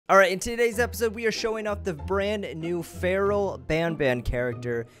Alright, in today's episode, we are showing off the brand new feral Banban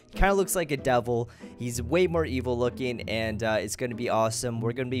character. He kind of looks like a devil. He's way more evil looking, and it's going to be awesome.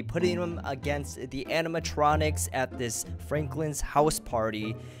 We're going to be putting him against the animatronics at this Franklin's house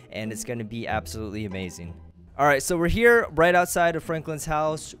party, and it's going to be absolutely amazing. Alright, so we're here right outside of Franklin's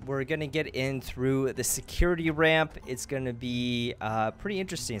house. We're going to get in through the security ramp. It's going to be pretty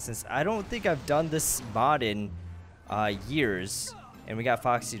interesting since I don't think I've done this mod in years. And we got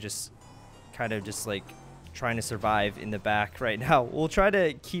Foxy just kind of just like trying to survive in the back right now. We'll try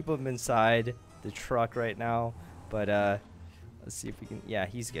to keep him inside the truck right now. But let's see if we can. Yeah,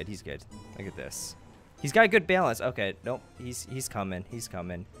 he's good. He's good. Look at this. He's got good balance. Okay, nope. He's coming. He's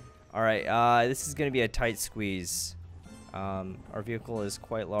coming. All right. This is gonna be a tight squeeze. Our vehicle is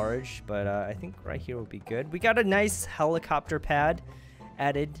quite large, but I think right here will be good. We got a nice helicopter pad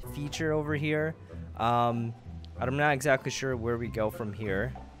added feature over here. I'm not exactly sure where we go from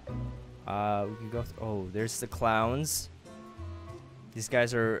here. We can go. Oh, there's the clowns. These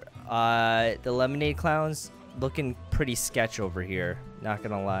guys are the lemonade clowns, looking pretty sketch over here. Not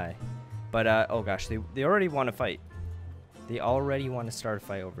gonna lie, but oh gosh, they already want to fight. They already want to start a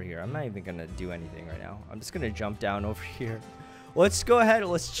fight over here. I'm not even gonna do anything right now. I'm just gonna jump down over here. Let's go ahead.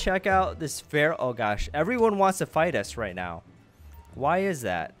 Let's check out this fair. Oh gosh, everyone wants to fight us right now. Why is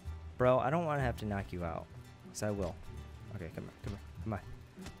that, bro? I don't want to have to knock you out. Because I will. Okay, come on, come on, come on.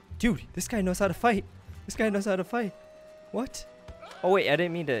 Dude, this guy knows how to fight. This guy knows how to fight. What? Oh, wait, I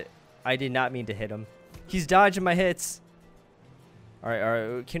did not mean to hit him. He's dodging my hits. All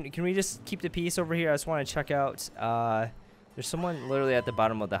right. Can we just keep the peace over here? I just want to check out. There's someone literally at the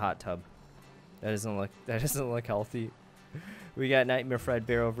bottom of the hot tub. That doesn't look healthy. We got Nightmare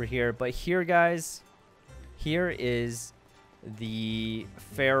Fredbear over here. But here, guys, here is the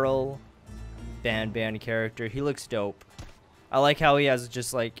feral Banban character. He looks dope. I like how he has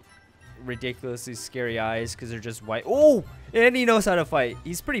just like ridiculously scary eyes because they're just white. Oh, and he knows how to fight.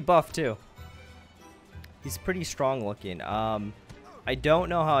 He's pretty buff too. He's pretty strong looking. I don't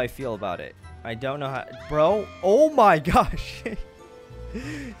know how I feel about it. I don't know how, bro. Oh my gosh.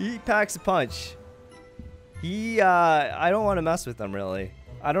 He packs a punch. I don't want to mess with him really.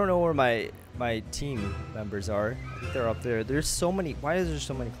 I don't know where my team members are. I think they're up there. There's so many. Why is there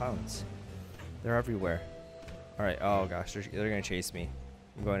so many clowns? They're everywhere. All right. Oh gosh, they're gonna chase me.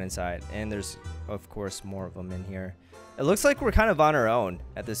 I'm going inside, and there's of course more of them in here. It looks like we're kind of on our own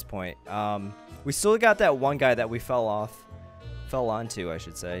at this point. We still got that one guy that we fell onto, I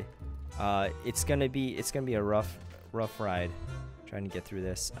should say. It's gonna be a rough ride trying to get through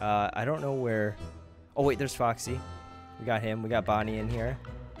this. I don't know where. Oh wait, there's Foxy. We got him. We got Bonnie in here.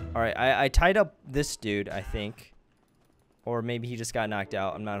 All right. I tied up this dude, I think, or maybe he just got knocked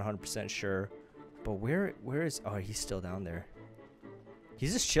out. I'm not 100% sure. But where is... Oh, he's still down there.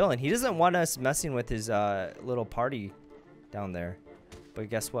 He's just chilling. He doesn't want us messing with his little party down there.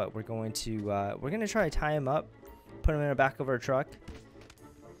 But guess what? We're going to try to tie him up, put him in the back of our truck,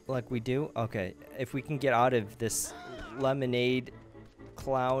 like we do. Okay, if we can get out of this lemonade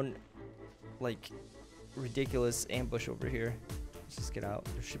clown, like ridiculous ambush over here. Let's just get out.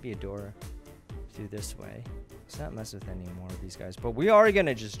 There should be a door through this way. Let's not mess with any more of these guys. But we are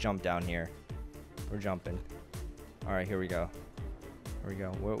gonna just jump down here. We're jumping. All right, here we go. Here we go.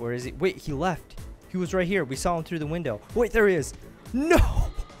 Where is he? Wait, he left. He was right here. We saw him through the window. Wait, there he is. No!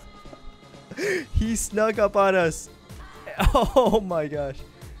 He snuck up on us. Oh my gosh.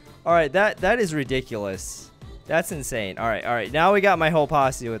 All right, that is ridiculous. That's insane. All right. Now we got my whole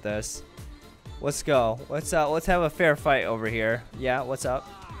posse with us. Let's go. Let's have a fair fight over here. Yeah, what's up?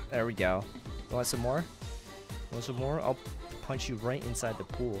 There we go. You want some more? Want some more? I'll punch you right inside the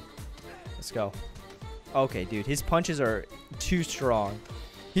pool. Let's go. Okay, dude, his punches are too strong.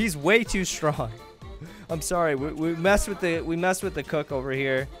 He's way too strong. I'm sorry. We messed with the cook over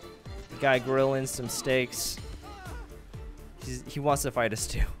here. The guy grilling some steaks. He wants to fight us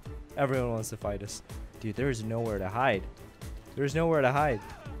too. Everyone wants to fight us. Dude, there is nowhere to hide. There's nowhere to hide.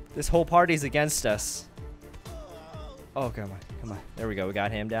 This whole party's against us. Oh, come on. There we go. We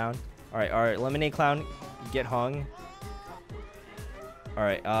got him down. All right. Lemonade clown, get hung. All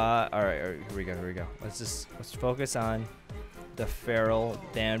right. Here we go. Let's focus on the feral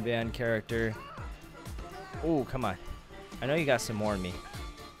Banban character. Oh, come on. I know you got some more in me.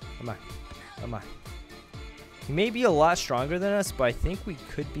 Come on. He may be a lot stronger than us, but I think we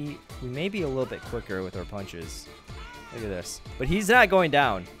may be a little bit quicker with our punches. Look at this. But he's not going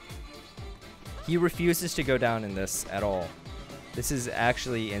down. He refuses to go down in this at all. This is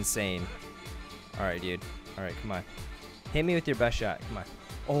actually insane. All right, dude. All right, come on. Hit me with your best shot. Come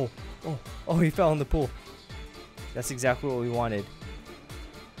on. Oh, he fell in the pool. That's exactly what we wanted.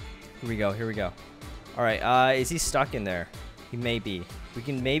 Here we go. Here we go. All right. Is he stuck in there? He may be. We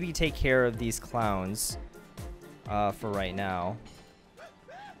can maybe take care of these clowns for right now.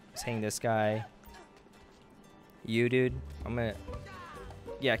 Let's hang this guy. You, dude. I'm gonna...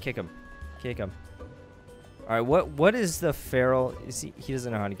 Yeah, kick him. Kick him. All right. What is the feral... He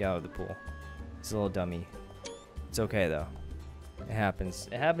doesn't know how to get out of the pool. He's a little dummy. It's okay, though. It happens.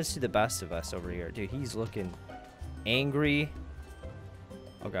 It happens to the best of us over here. Dude, he's looking angry.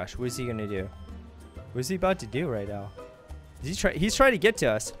 Oh, gosh. What is he going to do? What is he about to do right now? He's trying to get to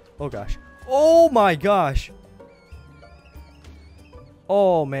us. Oh, gosh. Oh, my gosh.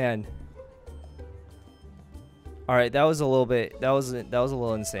 Oh, man. All right. That was a little bit... That was a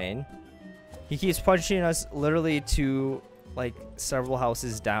little insane. He keeps punching us literally to, like, several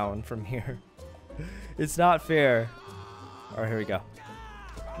houses down from here. It's not fair. All right, here we go.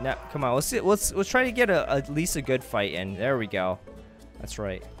 Now, come on, let's try to get at least a good fight in. There we go. That's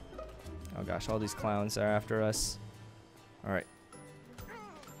right. Oh gosh, all these clowns are after us. All right.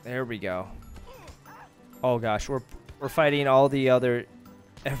 There we go. Oh gosh, we're fighting all the other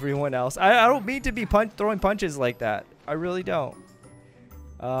everyone else. I don't mean to be throwing punches like that. I really don't.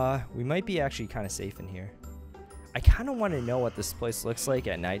 We might be actually kind of safe in here. I kind of want to know what this place looks like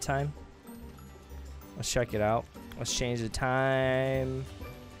at nighttime. Let's check it out. Let's change the time.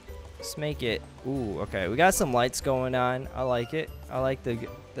 Let's make it... Ooh, okay. We got some lights going on. I like it. I like the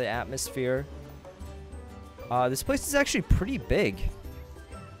atmosphere. This place is actually pretty big.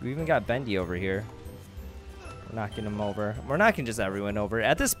 We even got Bendy over here. We're knocking him over. We're knocking just everyone over.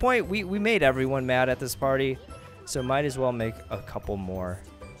 At this point, we made everyone mad at this party. So might as well make a couple more.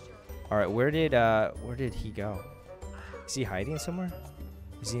 All right, where did he go? Is he hiding somewhere?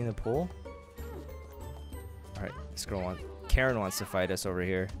 Is he in the pool? All right, this girl Karen wants to fight us over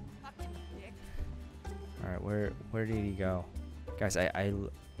here. All right, where did he go? Guys, I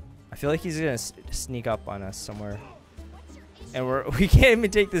feel like he's gonna sneak up on us somewhere. And we can't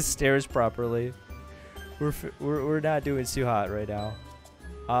even take the stairs properly. We're not doing too hot right now.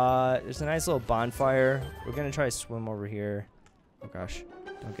 There's a nice little bonfire. We're gonna try to swim over here. Oh gosh,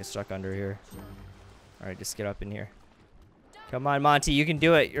 don't get stuck under here. All right, just get up in here. Come on, Monty, you can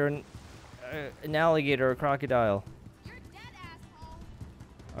do it. You're an alligator or a crocodile.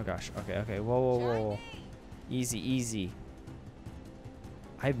 Oh gosh, okay. Whoa. Easy, easy.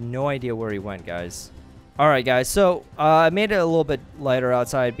 I have no idea where he went, guys. Alright, guys, so I made it a little bit lighter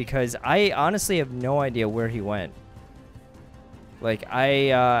outside because I honestly have no idea where he went. Like,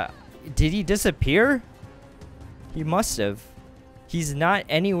 did he disappear? He must have. He's not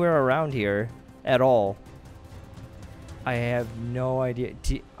anywhere around here at all. I have no idea.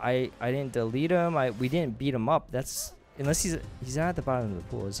 I didn't delete him. We didn't beat him up. That's... Unless he's not at the bottom of the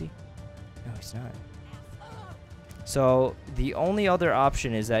pool, is he? No, he's not. So the only other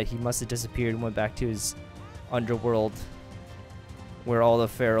option is that he must have disappeared and went back to his underworld where all the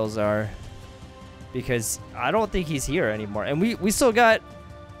pharaohs are, because I don't think he's here anymore. And we still got...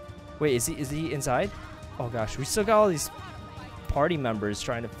 Wait, is he inside? Oh gosh, we still got all these party members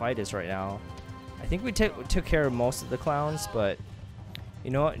trying to fight us right now. I think we took care of most of the clowns, but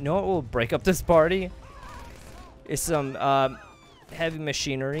you know what will break up this party? It's some heavy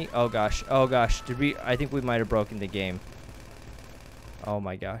machinery. Oh gosh. I think we might have broken the game. Oh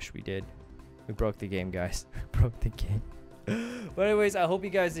my gosh, we did. We broke the game, guys. Broke the game. But anyways, I hope you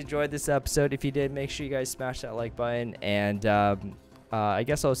guys enjoyed this episode. If you did, make sure you guys smash that like button, and I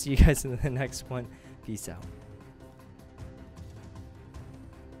guess I'll see you guys in the next one. Peace out.